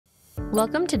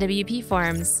Welcome to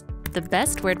WPForms, the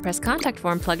best WordPress contact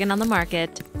form plugin on the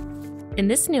market. In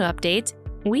this new update,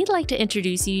 we'd like to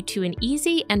introduce you to an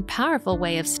easy and powerful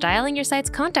way of styling your site's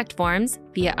contact forms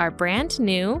via our brand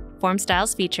new Form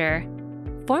Styles feature.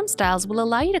 Form Styles will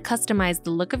allow you to customize the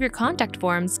look of your contact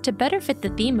forms to better fit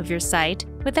the theme of your site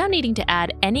without needing to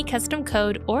add any custom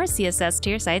code or CSS to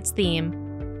your site's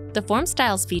theme. The Form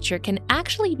Styles feature can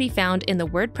actually be found in the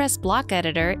WordPress block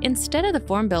editor instead of the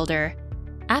form builder.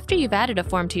 After you've added a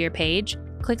form to your page,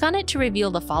 click on it to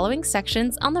reveal the following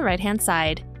sections on the right-hand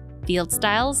side: Field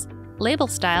Styles, Label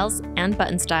Styles, and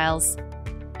Button Styles.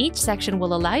 Each section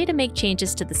will allow you to make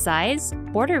changes to the size,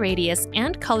 border radius,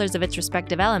 and colors of its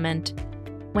respective element.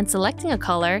 When selecting a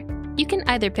color, you can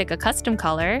either pick a custom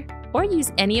color or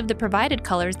use any of the provided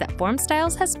colors that Form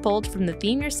Styles has pulled from the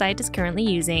theme your site is currently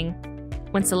using.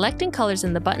 When selecting colors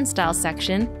in the Button Styles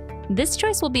section, this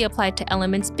choice will be applied to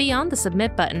elements beyond the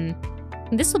Submit button.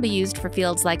 This will be used for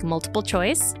fields like multiple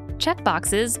choice,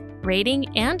 checkboxes,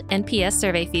 rating, and NPS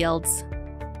survey fields.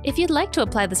 If you'd like to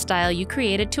apply the style you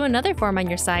created to another form on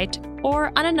your site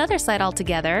or on another site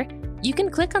altogether, you can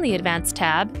click on the Advanced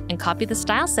tab and copy the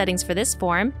style settings for this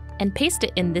form and paste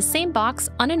it in this same box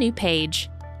on a new page.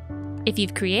 If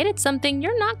you've created something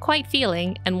you're not quite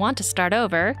feeling and want to start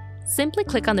over, simply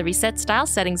click on the Reset Style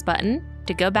Settings button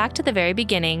to go back to the very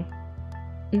beginning.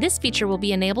 This feature will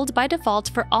be enabled by default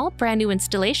for all brand new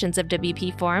installations of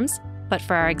WPForms, but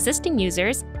for our existing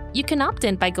users, you can opt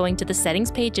in by going to the settings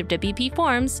page of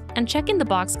WPForms and checking the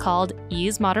box called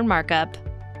Use Modern Markup.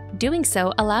 Doing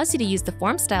so allows you to use the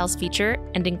Form Styles feature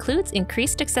and includes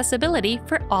increased accessibility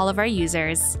for all of our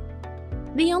users.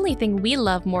 The only thing we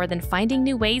love more than finding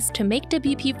new ways to make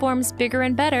WPForms bigger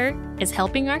and better is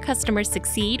helping our customers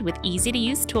succeed with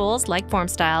easy-to-use tools like Form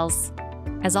Styles.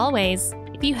 As always,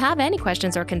 if you have any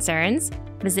questions or concerns,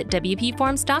 visit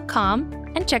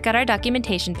WPForms.com and check out our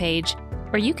documentation page,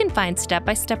 where you can find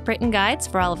step-by-step written guides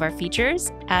for all of our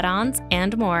features, add-ons,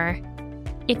 and more.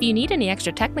 If you need any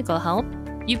extra technical help,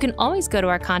 you can always go to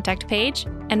our contact page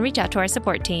and reach out to our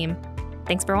support team.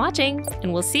 Thanks for watching,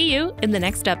 and we'll see you in the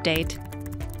next update.